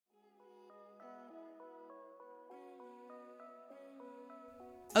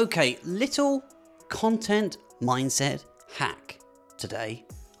Okay, little content mindset hack today.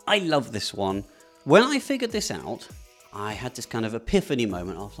 I love this one. When I figured this out, I had this kind of epiphany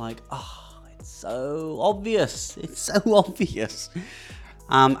moment. I was like, it's so obvious. It's so obvious.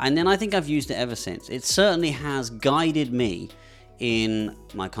 And then I think I've used it ever since. It certainly has guided me in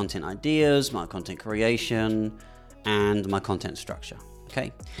my content ideas, my content creation, and my content structure.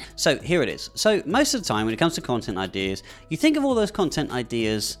 Okay, so here it is. So most of the time when it comes to content ideas, you think of all those content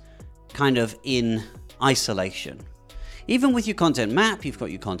ideas kind of in isolation. Even with your content map, you've got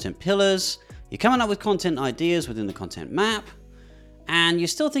your content pillars, you're coming up with content ideas within the content map, and you're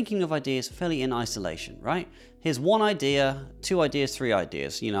still thinking of ideas fairly in isolation, right? Here's one idea, two ideas, three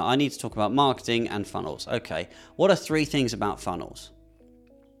ideas. I need to talk about marketing and funnels. Okay, what are three things about funnels?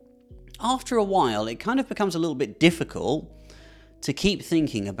 After a while, it kind of becomes a little bit difficult to keep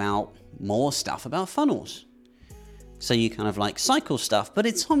thinking about more stuff about funnels. So you kind of like cycle stuff, but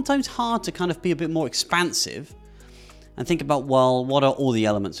it's sometimes hard to kind of be a bit more expansive and think about, well, what are all the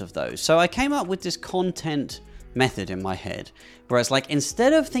elements of those? So I came up with this content method in my head, whereas like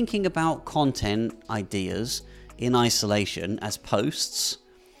instead of thinking about content ideas in isolation as posts,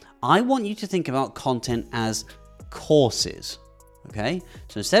 I want you to think about content as courses. Okay?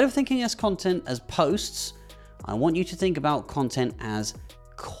 So instead of thinking as content as posts, I want you to think about content as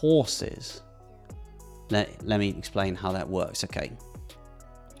courses. Let me explain how that works. Okay.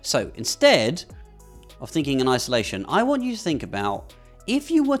 So instead of thinking in isolation, I want you to think about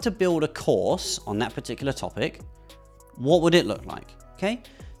if you were to build a course on that particular topic, what would it look like? Okay.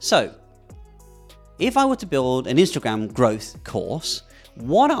 So if I were to build an Instagram growth course,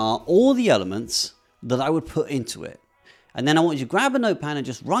 what are all the elements that I would put into it? And then I want you to grab a notepad and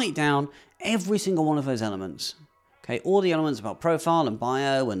just write down every single one of those elements. Okay, all the elements about profile and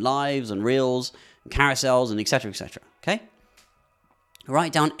bio and lives and reels and carousels and etc. Okay?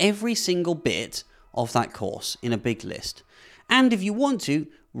 Write down every single bit of that course in a big list. And if you want to,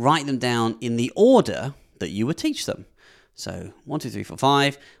 write them down in the order that you would teach them. So 1, 2, 3, 4,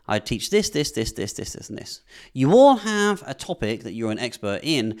 5. I teach this, and this. You all have a topic that you're an expert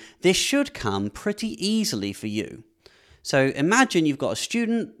in. This should come pretty easily for you. So imagine you've got a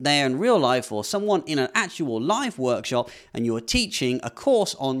student there in real life or someone in an actual live workshop and you're teaching a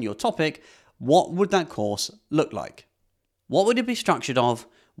course on your topic. What would that course look like? What would it be structured of?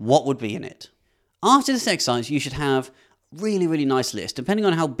 What would be in it? After this exercise, you should have a really, really nice list. Depending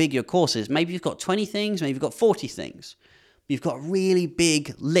on how big your course is, maybe you've got 20 things, maybe you've got 40 things. You've got a really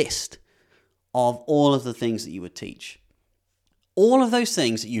big list of all of the things that you would teach. All of those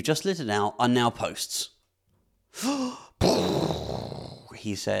things that you just listed out are now posts.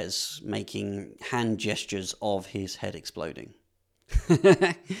 He says, making hand gestures of his head exploding.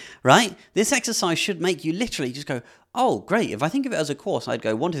 Right? This exercise should make you literally just go, oh, great. If I think of it as a course, I'd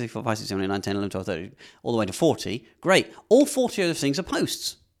go 1, 2, 3, 4, 5, 6, 7, 8, 9, 10, 11, 12, 13, all the way to 40. Great. All 40 of those things are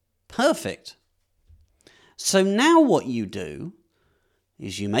posts. Perfect. So now what you do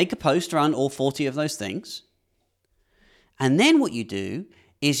is you make a post around all 40 of those things. And then what you do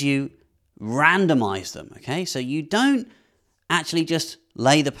is you randomize them, okay? So you don't actually just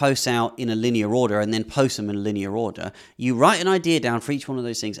lay the posts out in a linear order and then post them in a linear order. You write an idea down for each one of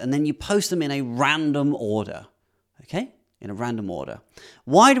those things and then you post them in a random order, okay? In a random order.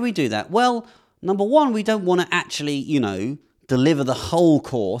 Why do we do that? Well, number one, we don't want to actually, deliver the whole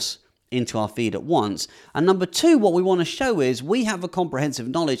course into our feed at once. And number two, what we want to show is we have a comprehensive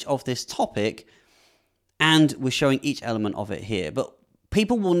knowledge of this topic and we're showing each element of it here. But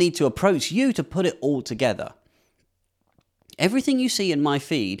people will need to approach you to put it all together. Everything you see in my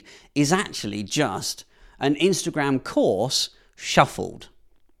feed is actually just an Instagram course shuffled.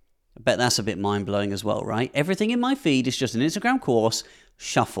 I bet that's a bit mind-blowing as well, right? Everything in my feed is just an Instagram course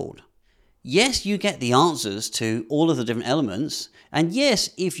shuffled. Yes, you get the answers to all of the different elements. And yes,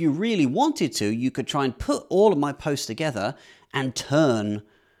 if you really wanted to, you could try and put all of my posts together and turn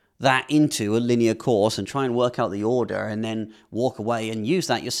that into a linear course and try and work out the order and then walk away and use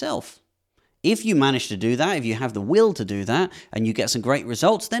that yourself. If you manage to do that, if you have the will to do that and you get some great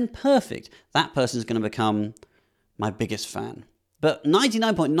results, then perfect. That person is going to become my biggest fan. But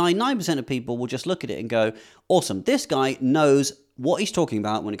 99.99% of people will just look at it and go, awesome, this guy knows what he's talking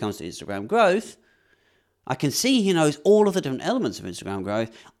about when it comes to Instagram growth. I can see he knows all of the different elements of Instagram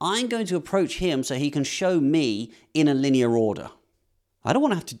growth. I'm going to approach him so he can show me in a linear order. I don't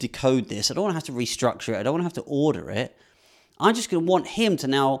want to have to decode this. I don't want to have to restructure it. I don't want to have to order it. I'm just going to want him to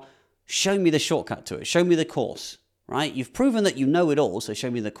now show me the shortcut to it. Show me the course, right? You've proven that you know it all, so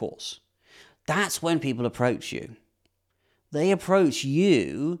show me the course. That's when people approach you. They approach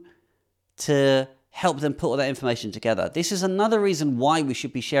you to help them put all that information together. This is another reason why we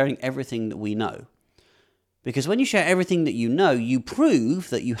should be sharing everything that we know. Because when you share everything that you know, you prove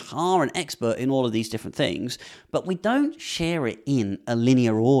that you are an expert in all of these different things, but we don't share it in a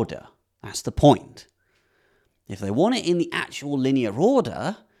linear order. That's the point. If they want it in the actual linear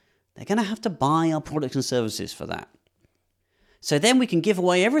order, they're going to have to buy our products and services for that. So then we can give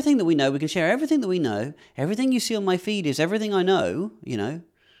away everything that we know, we can share everything that we know, everything you see on my feed is everything I know,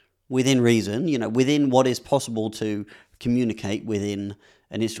 within reason, within what is possible to communicate within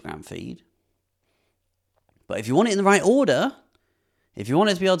an Instagram feed. But if you want it in the right order, if you want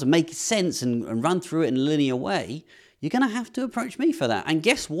it to be able to make sense and run through it in a linear way, you're going to have to approach me for that. And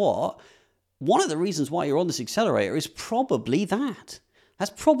guess what? One of the reasons why you're on this accelerator is probably that.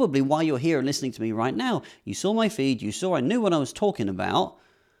 That's probably why you're here and listening to me right now. You saw my feed, you saw I knew what I was talking about,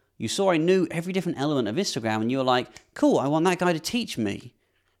 you saw I knew every different element of Instagram, and you were like, cool, I want that guy to teach me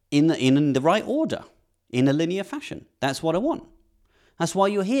in the right order, in a linear fashion. That's what I want. That's why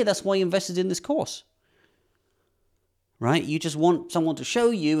you're here. That's why you invested in this course. Right? You just want someone to show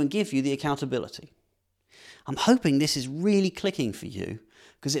you and give you the accountability. I'm hoping this is really clicking for you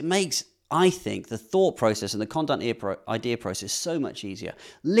because it makes, I think, the thought process and the content idea process so much easier.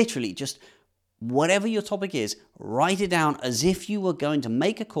 Literally, just whatever your topic is, write it down as if you were going to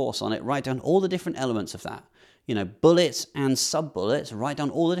make a course on it. Write down all the different elements of that. Bullets and sub-bullets. Write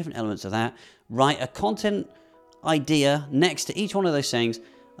down all the different elements of that. Write a content idea next to each one of those things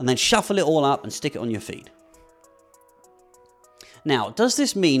and then shuffle it all up and stick it on your feed. Now, does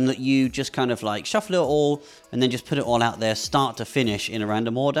this mean that you just kind of like shuffle it all and then just put it all out there, start to finish in a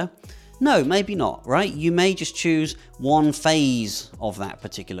random order? No, maybe not, right? You may just choose one phase of that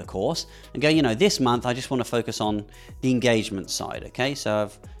particular course and go, this month I just want to focus on the engagement side, okay? So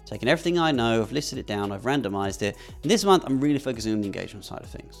I've taken everything I know, I've listed it down, I've randomized it, and this month I'm really focusing on the engagement side of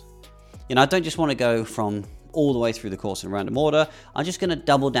things. I don't just want to go from all the way through the course in random order. I'm just going to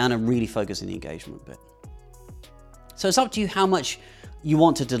double down and really focus on the engagement bit. So it's up to you how much you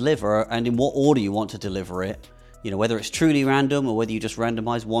want to deliver and in what order you want to deliver it. Whether it's truly random or whether you just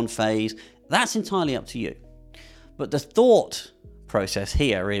randomize one phase, that's entirely up to you. But the thought process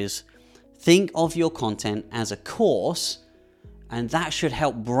here is think of your content as a course, and that should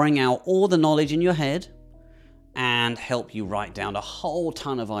help bring out all the knowledge in your head and help you write down a whole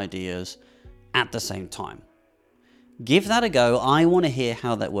ton of ideas at the same time. Give that a go. I want to hear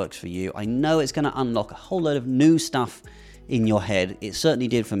how that works for you. I know it's going to unlock a whole load of new stuff in your head. It certainly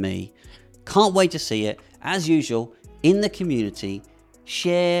did for me. Can't wait to see it. As usual, in the community,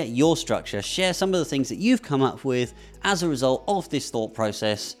 share your structure, share some of the things that you've come up with as a result of this thought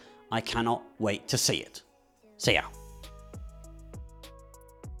process. I cannot wait to see it. See ya.